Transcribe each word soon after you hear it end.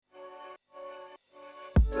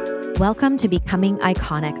Welcome to Becoming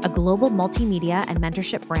Iconic, a global multimedia and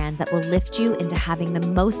mentorship brand that will lift you into having the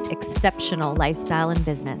most exceptional lifestyle in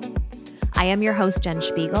business. I am your host, Jen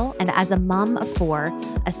Spiegel, and as a mom of four,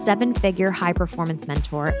 a seven-figure high-performance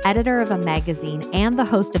mentor, editor of a magazine, and the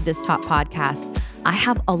host of this top podcast, I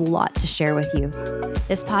have a lot to share with you.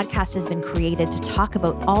 This podcast has been created to talk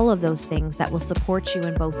about all of those things that will support you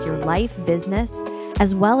in both your life, business,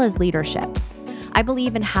 as well as leadership. I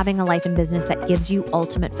believe in having a life and business that gives you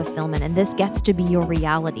ultimate fulfillment, and this gets to be your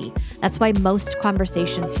reality. That's why most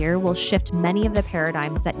conversations here will shift many of the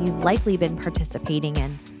paradigms that you've likely been participating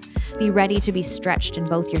in. Be ready to be stretched in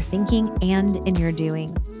both your thinking and in your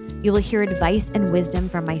doing. You will hear advice and wisdom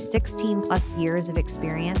from my 16 plus years of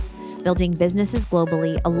experience building businesses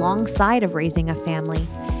globally alongside of raising a family,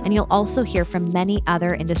 and you'll also hear from many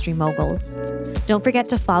other industry moguls. Don't forget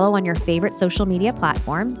to follow on your favorite social media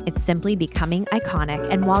platform. It's simply Becoming Iconic,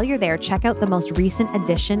 and while you're there, check out the most recent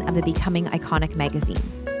edition of the Becoming Iconic magazine.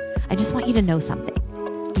 I just want you to know something.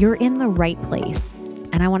 You're in the right place,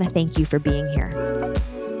 and I want to thank you for being here.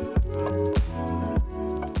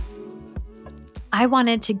 I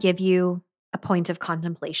wanted to give you a point of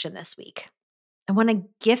contemplation this week. I want to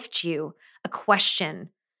gift you a question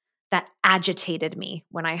that agitated me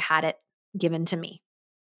when I had it given to me.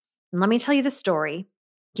 And let me tell you the story,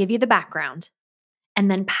 give you the background,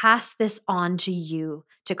 and then pass this on to you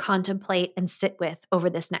to contemplate and sit with over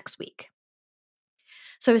this next week.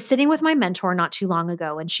 So I was sitting with my mentor not too long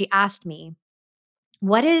ago, and she asked me,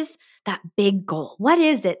 what is that big goal? What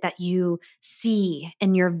is it that you see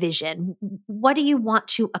in your vision? What do you want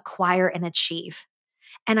to acquire and achieve?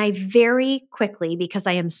 And I very quickly, because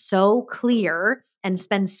I am so clear and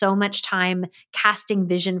spend so much time casting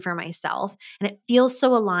vision for myself, and it feels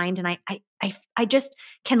so aligned, and I just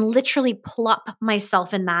can literally plop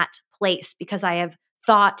myself in that place because I have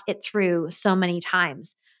thought it through so many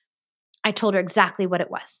times. I told her exactly what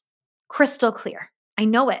it was. Crystal clear. I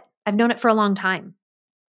know it. I've known it for a long time.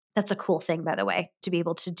 That's a cool thing, by the way, to be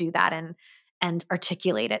able to do that and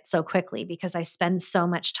articulate it so quickly, because I spend so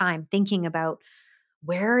much time thinking about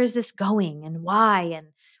where is this going and why and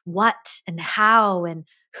what and how and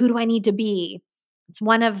who do I need to be? It's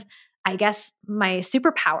one of, I guess, my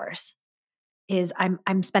superpowers is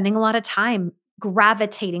I'm spending a lot of time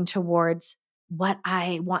gravitating towards what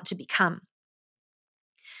I want to become.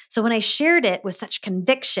 So when I shared it with such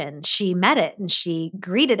conviction, she met it and she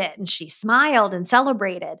greeted it and she smiled and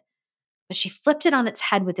celebrated. But she flipped it on its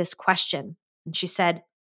head with this question. And she said,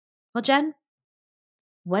 well, Jen,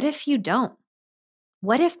 what if you don't?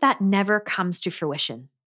 What if that never comes to fruition?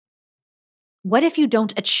 What if you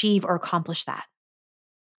don't achieve or accomplish that?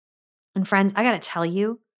 And friends, I got to tell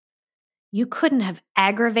you, you couldn't have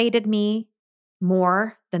aggravated me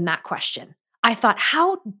more than that question. I thought,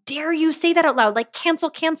 how dare you say that out loud? Like,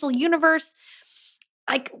 cancel, universe.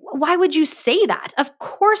 Like, why would you say that? Of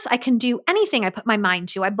course, I can do anything I put my mind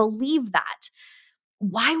to. I believe that.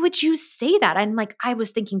 Why would you say that? And like, I was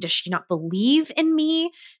thinking, does she not believe in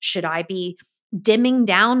me? Should I be dimming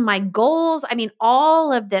down my goals? I mean,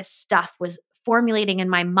 all of this stuff was formulating in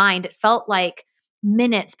my mind. It felt like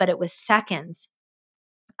minutes, but it was seconds.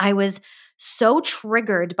 I was so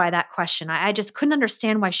triggered by that question. I just couldn't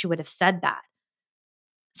understand why she would have said that.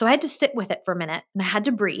 So I had to sit with it for a minute and I had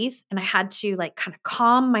to breathe and I had to like kind of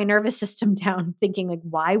calm my nervous system down, thinking like,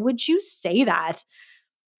 why would you say that?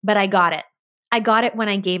 But I got it. I got it when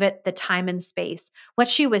I gave it the time and space. What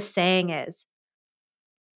she was saying is,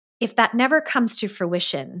 if that never comes to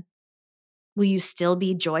fruition, will you still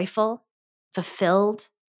be joyful, fulfilled,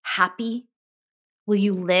 happy? Will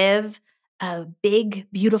you live a big,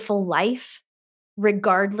 beautiful life,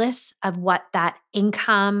 regardless of what that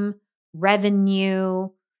income, revenue,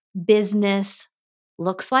 business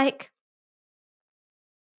looks like?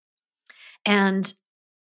 And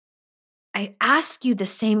I ask you the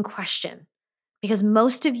same question because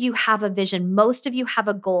most of you have a vision, most of you have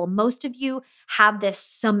a goal, most of you have this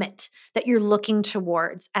summit that you're looking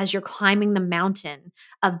towards as you're climbing the mountain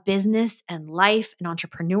of business and life and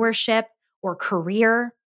entrepreneurship or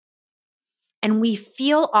career. And we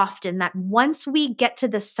feel often that once we get to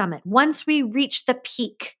the summit, once we reach the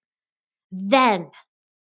peak, then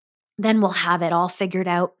we'll have it all figured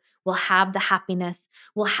out. We'll have the happiness.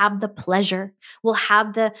 We'll have the pleasure. We'll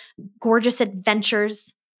have the gorgeous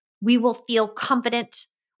adventures. We will feel confident.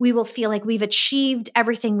 We will feel like we've achieved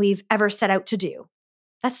everything we've ever set out to do.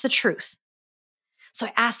 That's the truth. So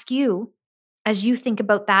I ask you, as you think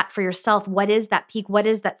about that for yourself, what is that peak? What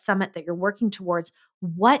is that summit that you're working towards?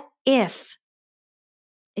 What if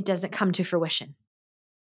it doesn't come to fruition?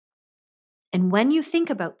 And when you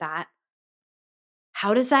think about that,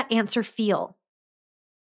 how does that answer feel?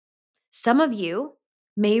 Some of you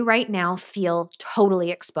may right now feel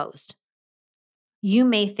totally exposed. You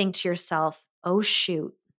may think to yourself, oh,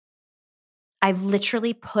 shoot, I've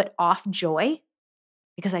literally put off joy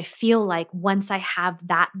because I feel like once I have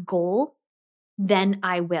that goal, then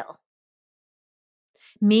I will.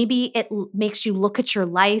 Maybe it makes you look at your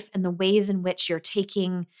life and the ways in which you're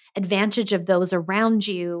taking advantage of those around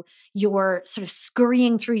you. You're sort of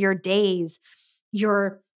scurrying through your days.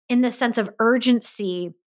 You're in the sense of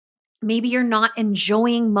urgency. Maybe you're not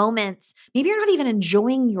enjoying moments. Maybe you're not even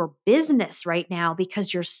enjoying your business right now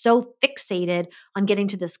because you're so fixated on getting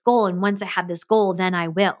to this goal. And once I have this goal, then I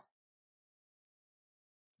will.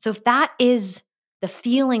 So if that is the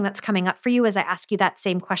feeling that's coming up for you as I ask you that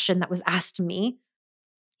same question that was asked to me,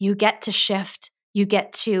 you get to shift, you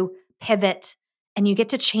get to pivot, and you get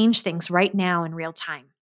to change things right now in real time.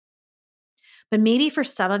 But maybe for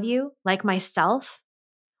some of you, like myself,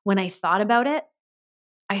 when I thought about it,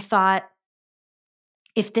 I thought,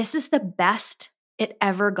 if this is the best it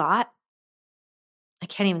ever got, I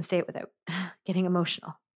can't even say it without getting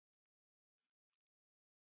emotional.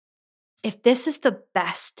 If this is the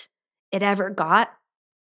best it ever got,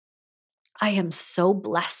 I am so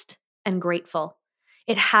blessed and grateful.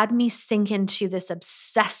 It had me sink into this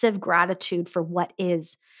obsessive gratitude for what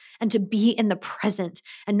is and to be in the present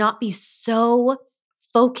and not be so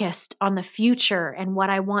focused on the future and what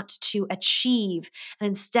I want to achieve, and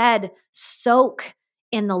instead soak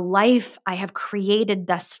in the life I have created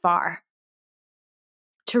thus far.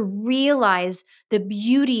 To realize the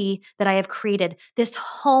beauty that I have created, this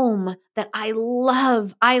home that I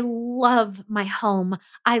love. I love my home.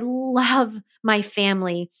 I love my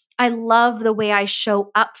family. I love the way I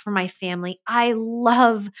show up for my family. I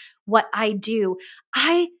love what I do.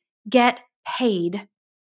 I get paid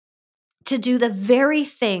to do the very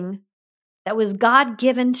thing that was God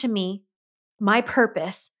given to me, my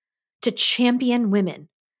purpose, to champion women,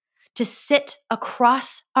 to sit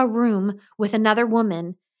across a room with another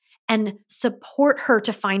woman and support her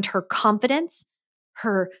to find her confidence,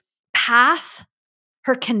 her path,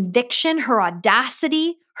 her conviction, her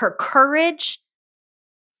audacity, her courage,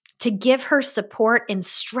 to give her support in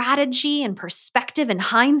strategy and perspective and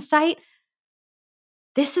hindsight.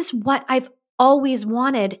 This is what I've always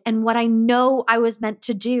wanted and what I know I was meant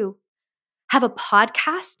to do. Have a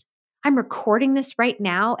podcast. I'm recording this right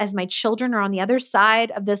now as my children are on the other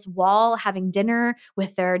side of this wall having dinner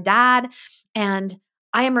with their dad. And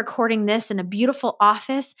I am recording this in a beautiful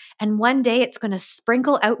office. And one day it's going to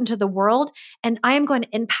sprinkle out into the world and I am going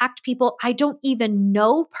to impact people I don't even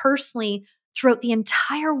know personally throughout the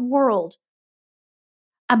entire world.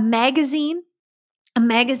 A magazine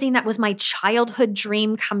that was my childhood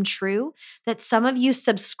dream come true, that some of you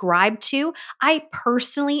subscribe to. I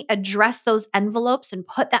personally address those envelopes and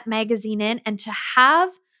put that magazine in, and to have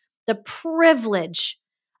the privilege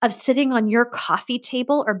of sitting on your coffee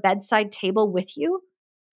table or bedside table with you.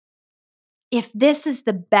 If this is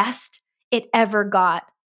the best it ever got,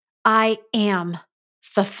 I am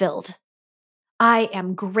fulfilled. I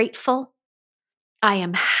am grateful. I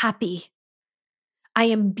am happy. I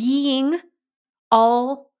am being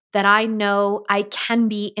all that I know I can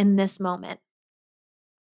be in this moment.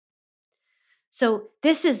 So,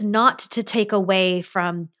 this is not to take away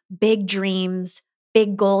from big dreams,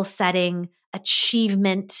 big goal setting,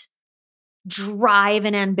 achievement, drive,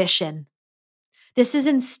 and ambition. This is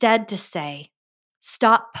instead to say,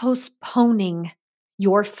 stop postponing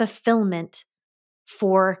your fulfillment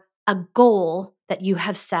for a goal that you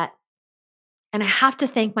have set. And I have to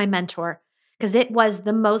thank my mentor because it was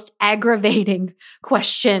the most aggravating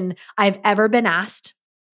question I've ever been asked.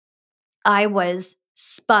 I was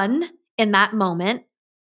spun in that moment.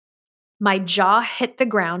 My jaw hit the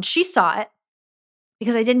ground. She saw it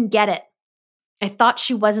because I didn't get it. I thought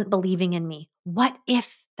she wasn't believing in me. What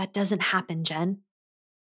if that doesn't happen, Jen?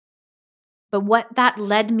 But what that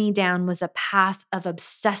led me down was a path of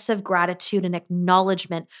obsessive gratitude and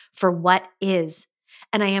acknowledgement for what is.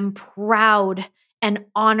 And I am proud and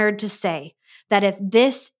honored to say that if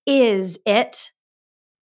this is it,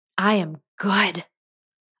 I am good.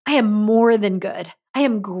 I am more than good. I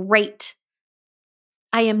am great.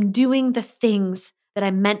 I am doing the things that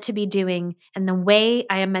I'm meant to be doing and the way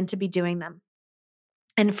I am meant to be doing them.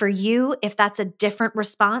 And for you, if that's a different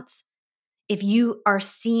response, if you are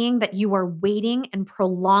seeing that you are waiting and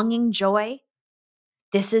prolonging joy,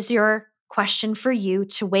 this is your question for you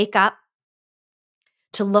to wake up,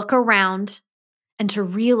 to look around, and to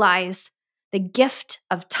realize the gift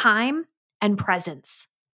of time and presence.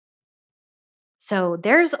 So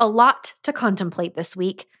there's a lot to contemplate this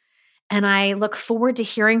week. And I look forward to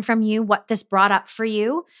hearing from you what this brought up for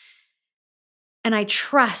you. And I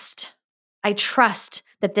trust I trust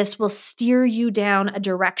that this will steer you down a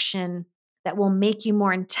direction that will make you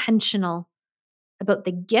more intentional about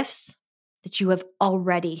the gifts that you have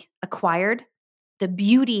already acquired, the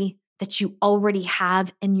beauty that you already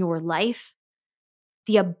have in your life,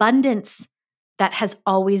 the abundance that has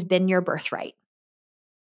always been your birthright.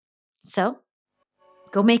 So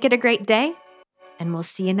go make it a great day, and we'll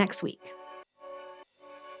see you next week.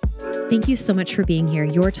 Thank you so much for being here.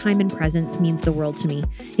 Your time and presence means the world to me.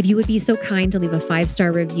 If you would be so kind to leave a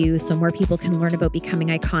 5-star review so more people can learn about becoming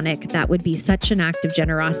iconic, that would be such an act of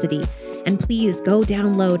generosity. And please go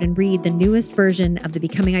download and read the newest version of the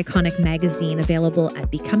Becoming Iconic magazine, available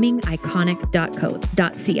at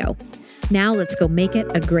becomingiconic.co. Now let's go make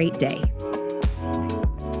it a great day.